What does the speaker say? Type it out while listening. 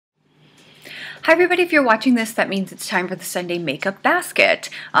Hi everybody, if you're watching this, that means it's time for the Sunday makeup basket.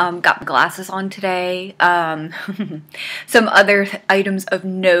 Got my glasses on today. Some other items of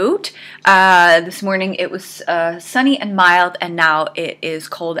note. This morning it was sunny and mild, and now it is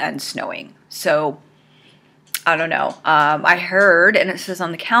cold and snowing. So, I don't know. I heard, and it says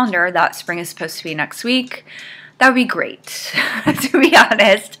on the calendar, that spring is supposed to be next week. That would be great, to be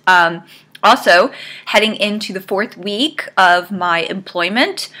honest. Also, heading into the 4th week of my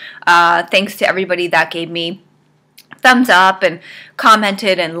employment, thanks to everybody that gave me thumbs up and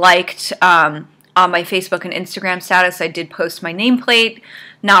commented and liked on my Facebook and Instagram status. I did post my nameplate.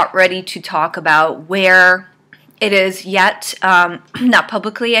 Not ready to talk about where it is yet, not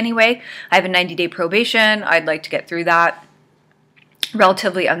publicly anyway. I have a 90-day probation. I'd like to get through that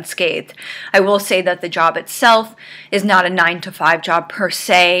relatively unscathed. I will say that the job itself is not a 9-to-5 job per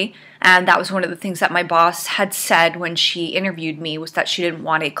se. And that was one of the things that my boss had said when she interviewed me, was that she didn't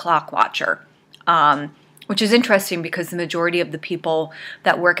want a clock watcher, which is interesting because the majority of the people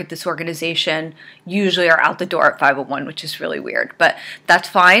that work at this organization usually are out the door at 5:01, which is really weird, but that's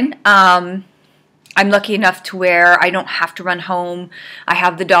fine. I'm lucky enough to where I don't have to run home. I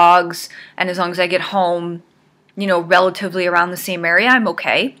have the dogs, and as long as I get home, you know, relatively around the same area, I'm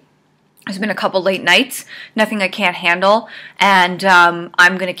okay. There's been a couple late nights, nothing I can't handle, and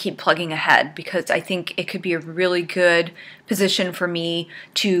I'm going to keep plugging ahead because I think it could be a really good position for me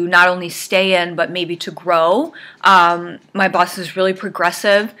to not only stay in, but maybe to grow. My boss is really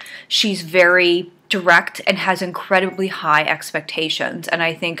progressive. She's very direct and has incredibly high expectations, and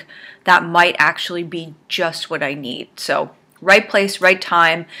I think that might actually be just what I need. So, right place, right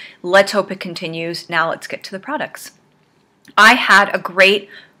time. Let's hope it continues. Now let's get to the products. I had a great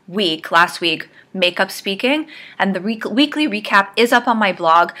week last week, makeup speaking, and the weekly recap is up on my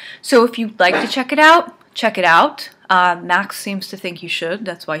blog, so if you'd like to check it out, check it out. Max seems to think you should,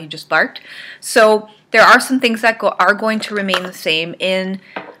 that's why he just barked. So there are some things that are going to remain the same in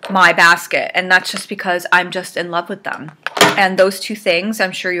my basket, and that's just because I'm just in love with them. And those two things,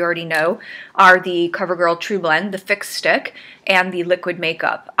 I'm sure you already know, are the Covergirl trublend, the Fix Stick, and the liquid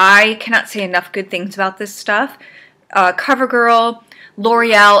makeup. I cannot say enough good things about this stuff. Covergirl,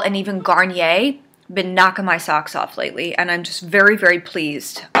 L'Oreal, and even Garnier been knocking my socks off lately, and I'm just very, very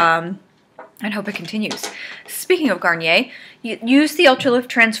pleased, and hope it continues. Speaking of Garnier, used the Ultra Lift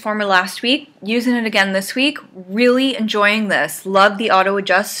Transformer last week, using it again this week, really enjoying this. Love the auto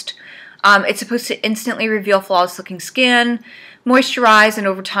adjust. It's supposed to instantly reveal flawless looking skin, moisturize, and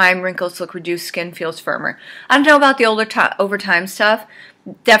over time wrinkles look reduced, skin feels firmer. I don't know about the over time stuff.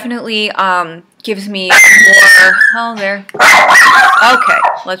 Definitely gives me more. Oh, there. Okay,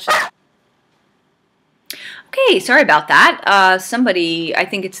 let's just. Okay, sorry about that. Somebody, I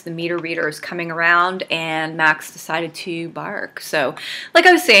think it's the meter reader, is coming around, and Max decided to bark. So, like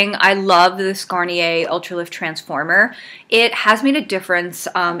I was saying, I love this Garnier Ultra Lift Transformer. It has made a difference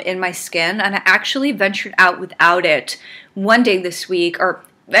in my skin, and I actually ventured out without it one day this week, or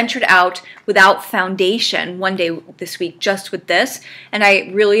ventured out without foundation one day this week just with this, and I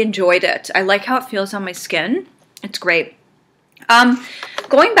really enjoyed it. I like how it feels on my skin. It's great.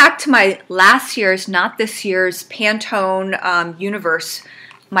 Going back to my last year's, not this year's, Pantone Universe,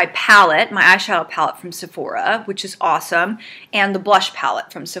 my palette, my eyeshadow palette from Sephora, which is awesome, and the blush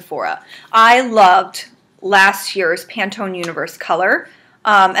palette from Sephora. I loved last year's Pantone Universe color,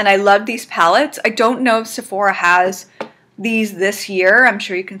 and I love these palettes. I don't know if Sephora has these this year. I'm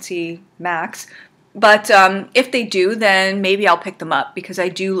sure you can see Max, but if they do, then maybe I'll pick them up because I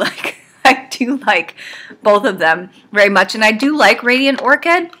do like both of them very much, and I do like Radiant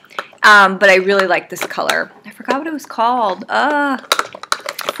Orchid, but I really like this color. I forgot what it was called.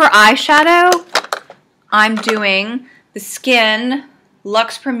 For eyeshadow, I'm doing the Skinn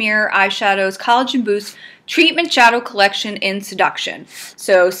Luxe Premier Eyeshadows Collagen Boost Treatment Shadow Collection in Seduction.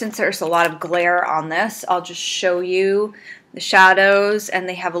 So since there's a lot of glare on this, I'll just show you the shadows, and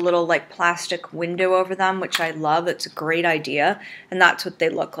they have a little like plastic window over them, which I love. It's a great idea, and that's what they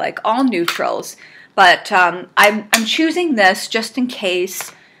look like, all neutrals. But I'm choosing this just in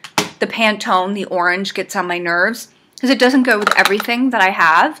case the Pantone, the orange, gets on my nerves, because it doesn't go with everything that I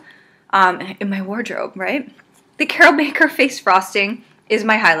have in my wardrobe, right? The Caryl Baker Face Frosting is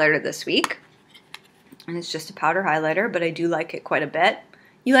my highlighter this week, and it's just a powder highlighter, but I do like it quite a bit.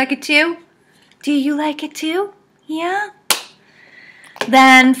 You like it too? Do you like it too? Yeah?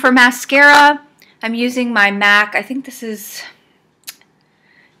 Then for mascara, I'm using my MAC, I think this is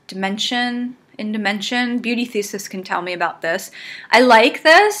Dimension, in Dimension. Beauty Thesis can tell me about this. I like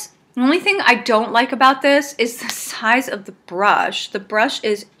this. The only thing I don't like about this is the size of the brush. The brush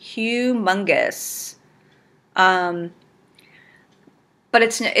is humongous. but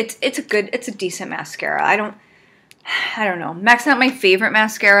it's a decent mascara. I don't know. MAC's not my favorite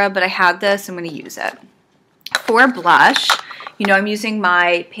mascara, but I have this. I'm going to use it. For blush, you know, I'm using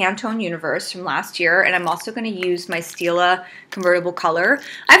my Pantone Universe from last year, and I'm also going to use my Stila convertible color.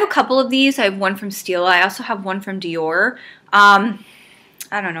 I have a couple of these. I have one from Stila. I also have one from Dior. I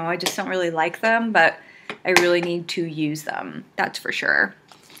don't know. I just don't really like them, but I really need to use them. That's for sure.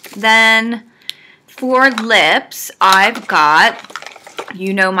 Then for lips, I've got,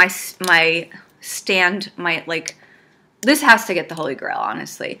 you know, my this has to get the Holy Grail,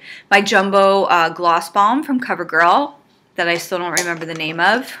 honestly. My Jumbo Gloss Balm from Covergirl that I still don't remember the name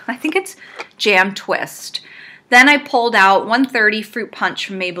of. I think it's Jam Twist. Then I pulled out 130 Fruit Punch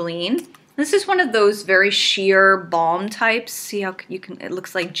from Maybelline. This is one of those very sheer balm types. See how it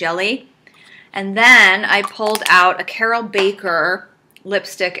looks like jelly. And then I pulled out a Caryl Baker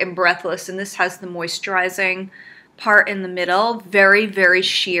lipstick in Breathless, and this has the moisturizing part in the middle. Very, very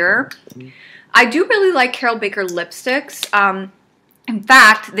sheer. I do really like Caryl Baker lipsticks. In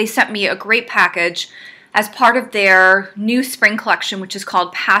fact, they sent me a great package as part of their new spring collection, which is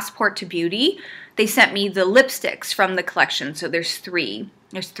called Passport to Beauty. They sent me the lipsticks from the collection. So there's three.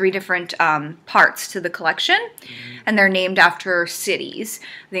 There's three different parts to the collection, and they're named after cities.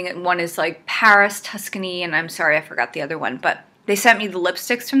 I think one is like Paris, Tuscany, and I'm sorry, I forgot the other one, but they sent me the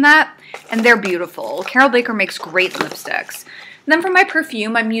lipsticks from that, and they're beautiful. Caryl Baker makes great lipsticks. And then for my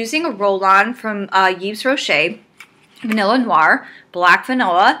perfume, I'm using a roll-on from Yves Rocher, Vanilla Noire, Black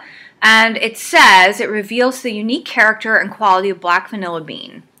Vanilla, and it says it reveals the unique character and quality of Black Vanilla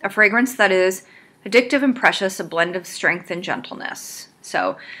Bean, a fragrance that is addictive and precious, a blend of strength and gentleness.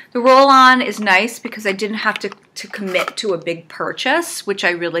 So the roll-on is nice because I didn't have to commit to a big purchase, which I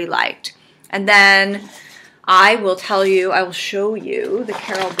really liked. And then I will show you the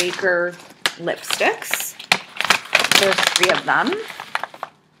Caryl Baker lipsticks. There's three of them.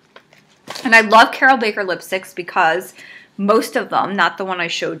 And I love Caryl Baker lipsticks because most of them, not the one I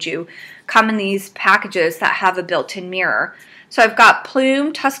showed you, come in these packages that have a built-in mirror. So I've got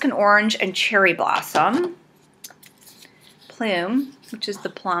Plume, Tuscan Orange, and Cherry Blossom. Plume, which is the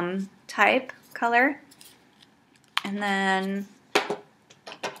plum type color. And then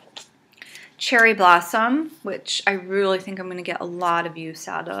Cherry Blossom, which I really think I'm going to get a lot of use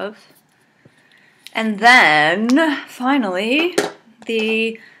out of. And then, finally,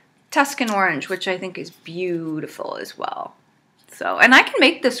 the Tuscan Orange, which I think is beautiful as well. So, and I can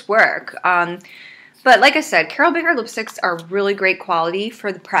make this work. But like I said, Caryl Baker lipsticks are really great quality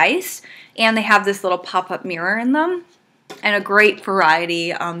for the price. And they have this little pop-up mirror in them. And a great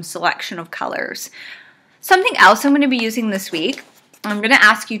variety selection of colors. Something else I'm going to be using this week. I'm going to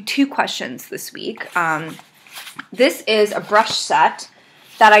ask you 2 questions this week. This is a brush set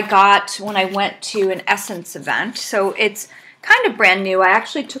that I got when I went to an Essence event. So it's kind of brand new. I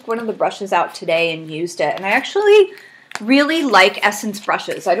actually took one of the brushes out today and used it. And I actually really like Essence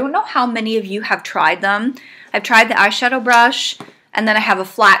brushes. I don't know how many of you have tried them. I've tried the eyeshadow brush, and then I have a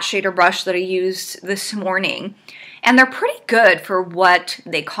flat shader brush that I used this morning. And they're pretty good for what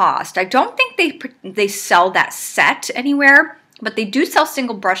they cost. I don't think they sell that set anywhere, but they do sell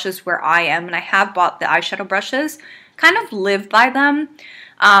single brushes where I am, and I have bought the eyeshadow brushes. Kind of live by them.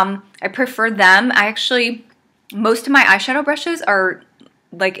 I prefer them. Most of my eyeshadow brushes are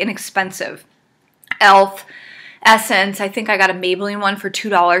like inexpensive. Elf, Essence, I think I got a Maybelline one for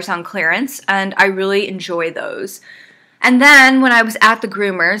 $2 on clearance, and I really enjoy those. And then when I was at the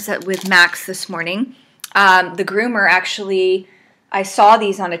groomers with Max this morning, the groomer actually, I saw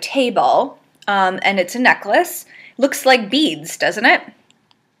these on a table, and it's a necklace. Looks like beads, doesn't it?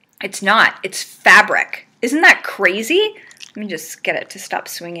 It's not. It's fabric. Isn't that crazy? Let me just get it to stop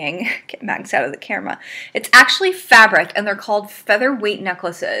swinging. Get Max out of the camera. It's actually fabric, and they're called featherweight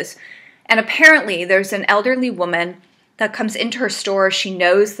necklaces. And apparently there's an elderly woman that comes into her store. She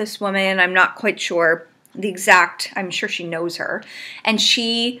knows this woman. I'm not quite sure the exact, I'm sure she knows her. And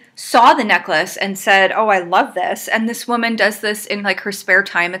she saw the necklace and said, oh, I love this. And this woman does this in like her spare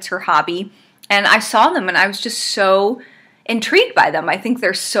time. It's her hobby. And I saw them and I was just so intrigued by them. I think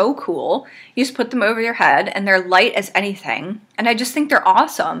they're so cool. You just put them over your head and they're light as anything. And I just think they're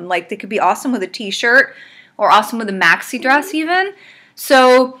awesome. Like they could be awesome with a t-shirt or awesome with a maxi dress even.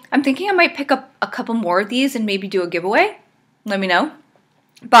 So I'm thinking I might pick up a couple more of these and maybe do a giveaway. Let me know.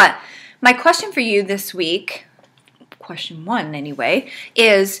 But my question for you this week, question 1 anyway,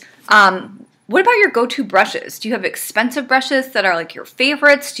 is what about your go-to brushes? Do you have expensive brushes that are like your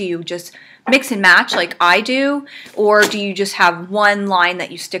favorites? Do you just mix and match like I do? Or do you just have one line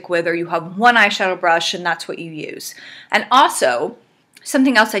that you stick with, or you have one eyeshadow brush and that's what you use? And also,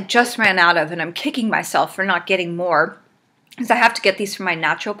 something else I just ran out of and I'm kicking myself for not getting more because I have to get these from my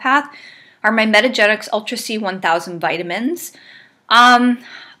naturopath, are my Metagenics Ultra C 1000 vitamins.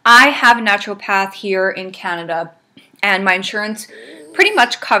 I have a naturopath here in Canada, and my insurance pretty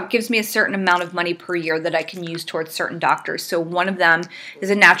much gives me a certain amount of money per year that I can use towards certain doctors. So one of them is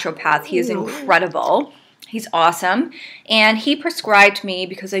a naturopath. He is incredible. He's awesome. And he prescribed me,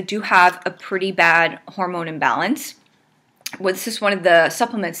 because I do have a pretty bad hormone imbalance. Well, this is one of the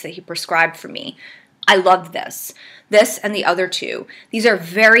supplements that he prescribed for me. I love this. This and the other two. These are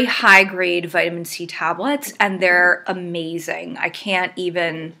very high-grade vitamin C tablets, and they're amazing. I can't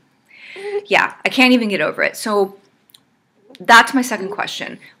even get over it. So that's my second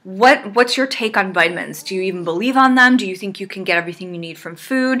question. What's your take on vitamins? Do you even believe on them? Do you think you can get everything you need from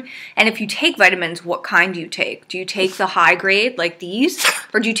food? And if you take vitamins, what kind do you take? Do you take the high grade like these,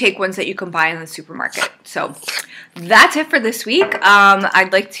 or do you take ones that you can buy in the supermarket? So that's it for this week.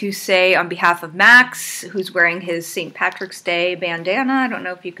 I'd like to say on behalf of Max, who's wearing his St. Patrick's Day bandana, I don't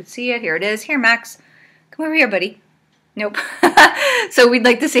know if you could see it. Here it is. Here, Max. Come over here, buddy. Nope. So we'd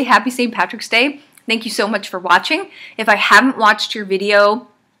like to say happy St. Patrick's Day. Thank you so much for watching. If I haven't watched your video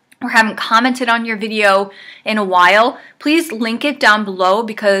or haven't commented on your video in a while, please link it down below,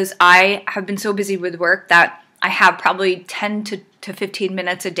 because I have been so busy with work that I have probably 10 to 15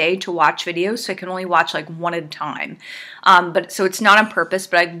 minutes a day to watch videos, so I can only watch like one at a time. So it's not on purpose,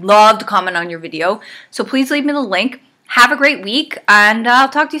 but I'd love to comment on your video. So please leave me the link. Have a great week, and I'll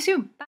talk to you soon. Bye.